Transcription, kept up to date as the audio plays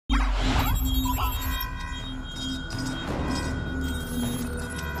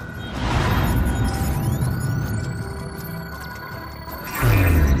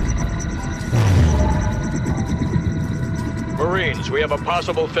Marines. We have a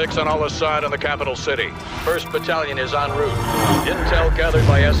possible fix on Al-Asad in the capital city. 1st Battalion is en route. Intel gathered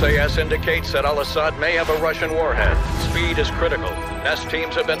by SAS indicates that Al-Asad may have a Russian warhead. Speed is critical. Nest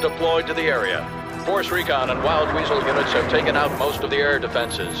teams have been deployed to the area. Force Recon and Wild Weasel units have taken out most of the air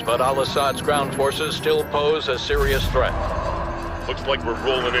defenses, but Al-Asad's ground forces still pose a serious threat. Looks like we're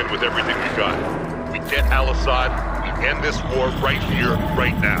rolling in with everything we got. We get Al-Asad, we end this war right here,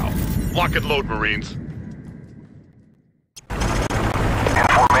 right now. Lock and load, Marines. In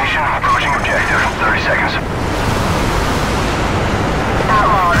formation, approaching objective. 30 seconds.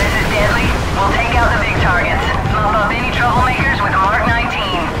 Outlaw, this is Deadly. We'll take out the big targets. Mop up any troublemakers with Mark 19.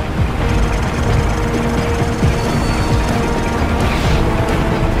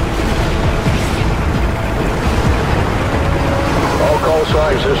 All call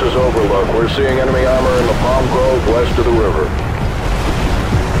signs, this is Overlook. We're seeing enemy armor in the Palm Grove west of the river.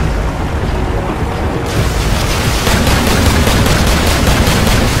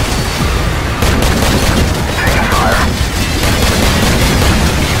 Taking fire.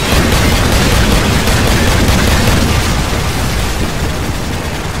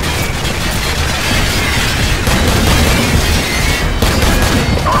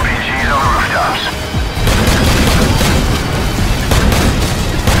 RPGs on the rooftops.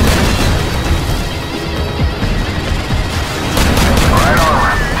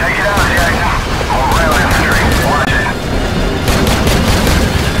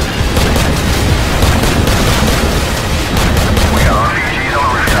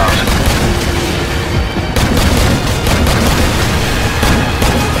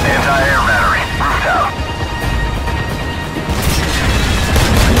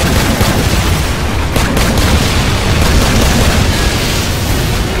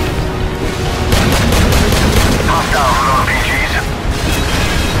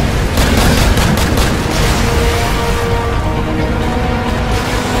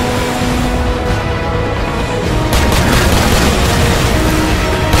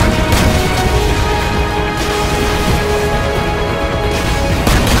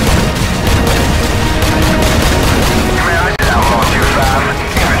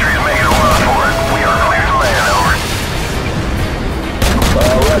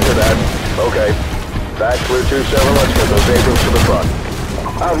 Clear 2-7, let's get those Abrams to the front.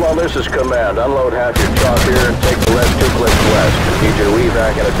 Outlaw, this is command. Unload half your chalk here and take the rest 2 clicks west. Need your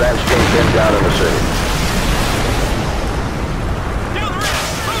evac and advance team pinned down in the city.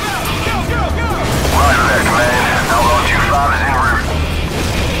 Roger that, command. Outlaw 2-5 is en route.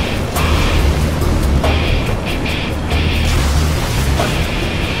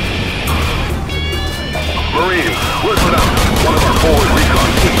 Marines, listen up. One of our forward recon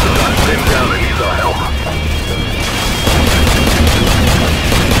teams has got pinned down and needs our help.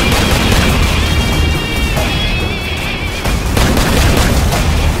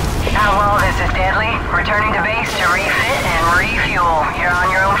 Outlaw, this is Deadly. Returning to base to refit and refuel. You're on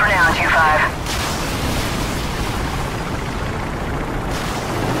your own for now, 2-5.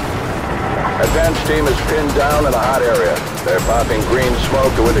 Advance team is pinned down in a hot area. They're popping green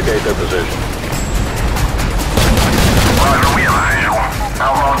smoke to indicate their position. Roger, we have a visual.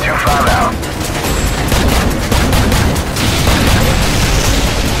 Outlaw 2-5 out.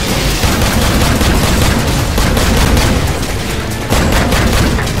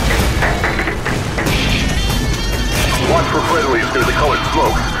 Watch for friendlies near the colored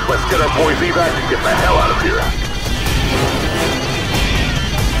smoke. Let's get our boys evac and get the hell out of here.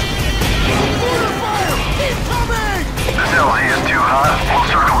 This LZ is too hot. We'll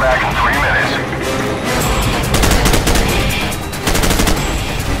circle back in 3 minutes.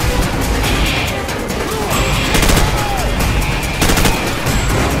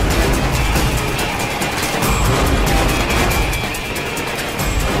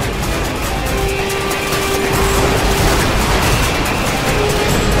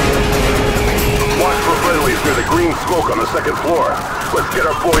 Near the green smoke on the 2nd floor. Let's get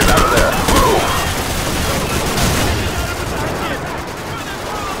our boys out of there. Move!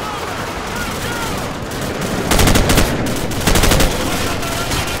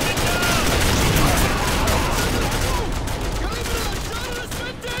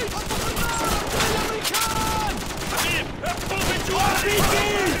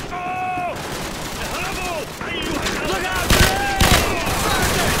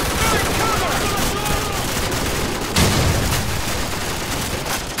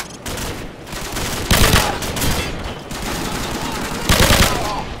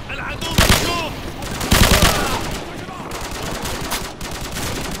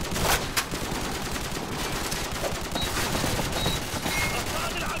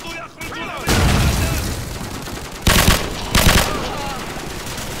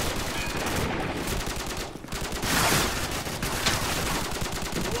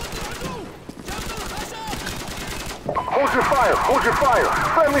 fire. Hold your fire.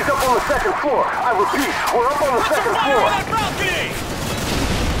 Friendly's up on the second floor. I repeat, we're up on the second floor.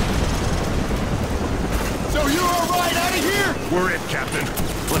 So you're all right out of here? We're it, Captain.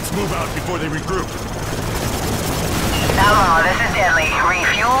 Let's move out before they regroup. Outlaw, this is Deadly.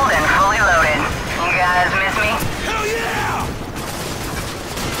 Refueled and fully loaded. You guys miss me? Hell yeah!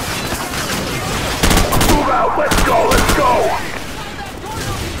 Move out. Let's go. Let's go.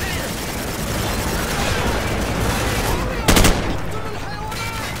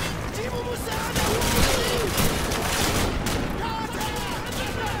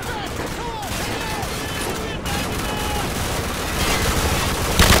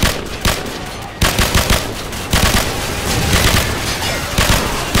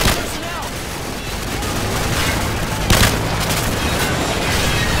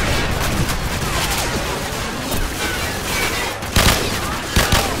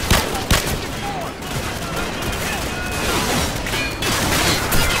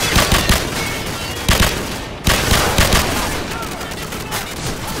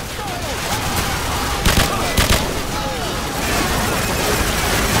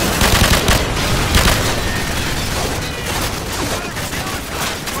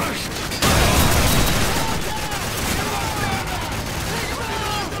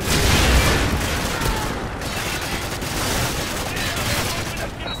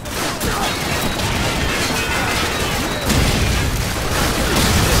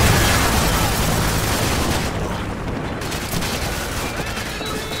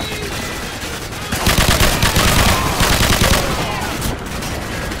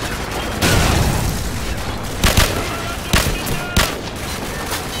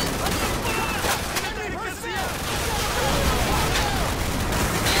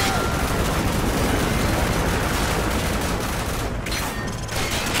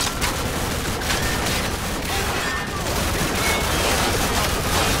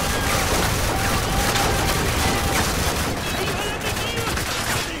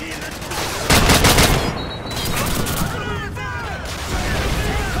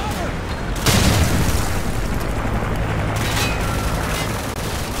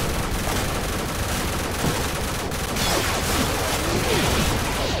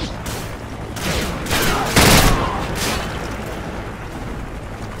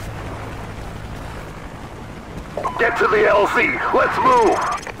 Get to the LZ. Let's move.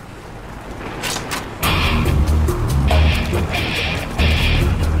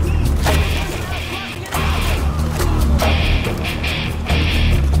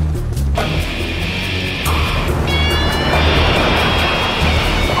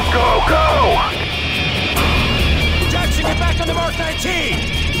 Go, go! Jackson, get back on the Mark 19!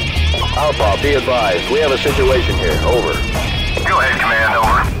 Alpha, be advised. We have a situation here. Over. Go ahead, Command.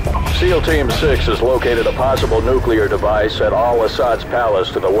 Over. SEAL Team 6 has located a possible nuclear device at Al-Asad's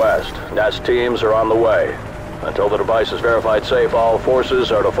palace to the west. Nest teams are on the way. Until the device is verified safe, all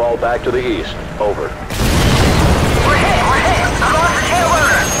forces are to fall back to the east. Over. We're hit! We're hit! I'm off the tail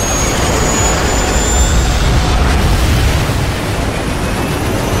loader!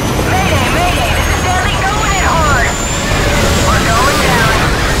 Mayday! Mayday! This is Deadly going in hard! We're going down!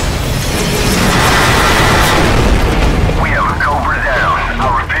 We have a Cobra down.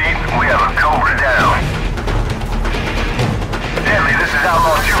 I'll repeat, we have a Cobra down. Deadly, this is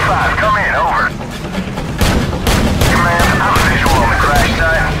Outlaw 2-5. Come in, over. Command, I'm visual on the crash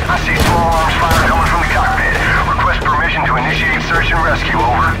site. I see small arms fire coming from the cockpit. Request permission to initiate search and rescue,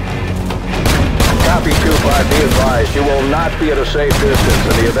 over. Copy 2-5, be advised. You will not be at a safe distance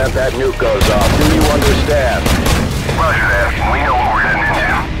in the event that nuke goes off. Do you understand? Roger that. We know what we're heading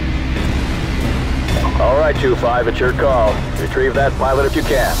into. All right, 2-5, it's your call. Retrieve that pilot if you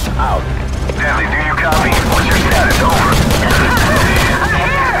can. Out. Deadly, do you copy? What's your status? Over. I'm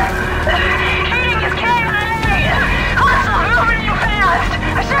here! Heating is KIA! Hostiles moving you fast!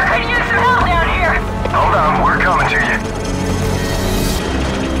 I sure could use some help down here! Hold on, we're coming to you.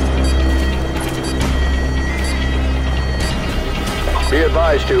 Be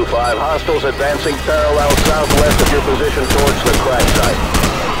advised, 2-5, hostiles advancing parallel southwest of your position towards the crash site.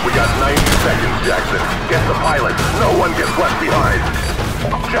 We got 90 seconds, Jackson. Get the pilot. No one gets left behind.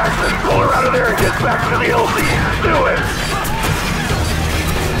 Jackson, pull her out of there and get back to the LZ. Do it!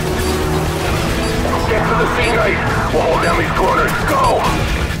 Get to the C-Night. We'll hold down these corners. Go!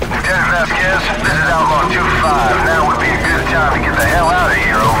 Lieutenant Vasquez, this is Outlaw 2-5. Now would be a good time to get the hell out of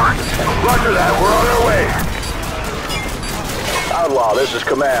here, over. Roger that. We're on our way. Outlaw, this is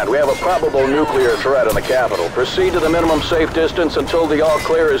Command. We have a probable nuclear threat in the capital. Proceed to the minimum safe distance until the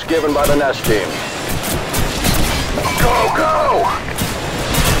all-clear is given by the Nest team. Go, go!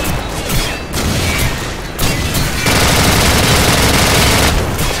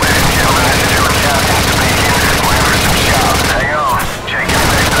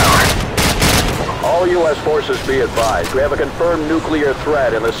 forces be advised. We have a confirmed nuclear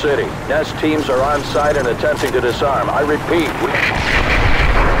threat in the city. Nest teams are on site and attempting to disarm. I repeat,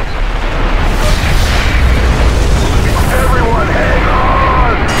 Everyone hang on!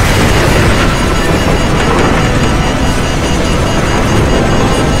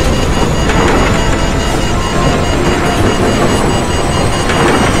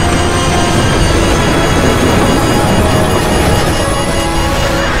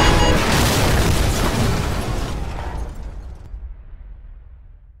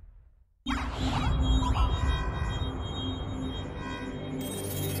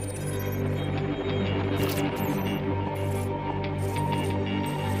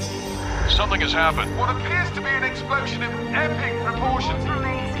 Something has happened. What appears to be an explosion of epic proportions.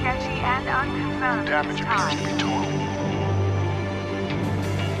 Remain sketchy and unconfirmed. Damage appears to be total.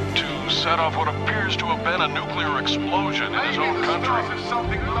 To set off what appears to have been a nuclear explosion in his own country. Of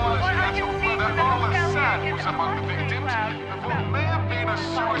something larger than whether Al-Asad was among the victims of what may have been a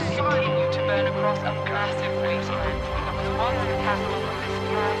suicide. Continue to burn across a massive wasteland that was once the capital of this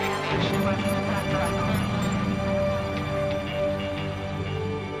thriving nation.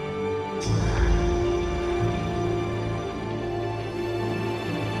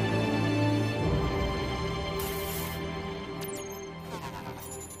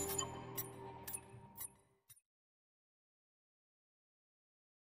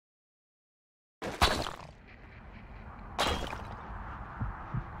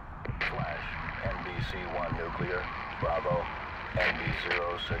 NBC-1 nuclear, Bravo,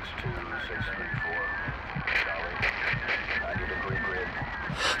 NB062634. Charlie, 90-degree grid.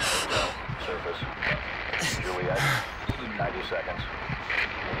 Hotel, surface. Juliet, 90 seconds.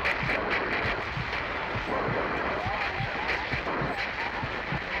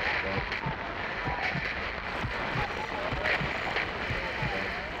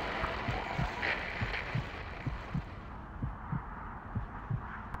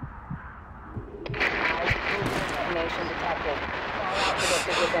 Detected. Fallout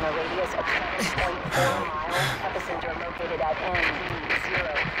predicted within a radius of 7.4 miles. Epicenter located at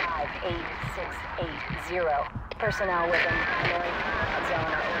ND058680. Personnel within primary combat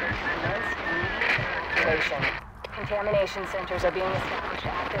zone are ordered to commence immediate evacuation. Contamination centers are being established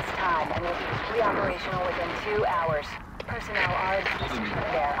at this time and will be operational within 2 hours. Personnel are advised to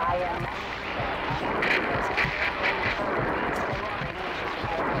put their IM.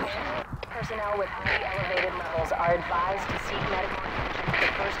 Personnel with highly elevated levels are advised to seek medical attention at the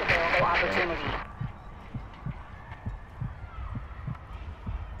first available opportunity.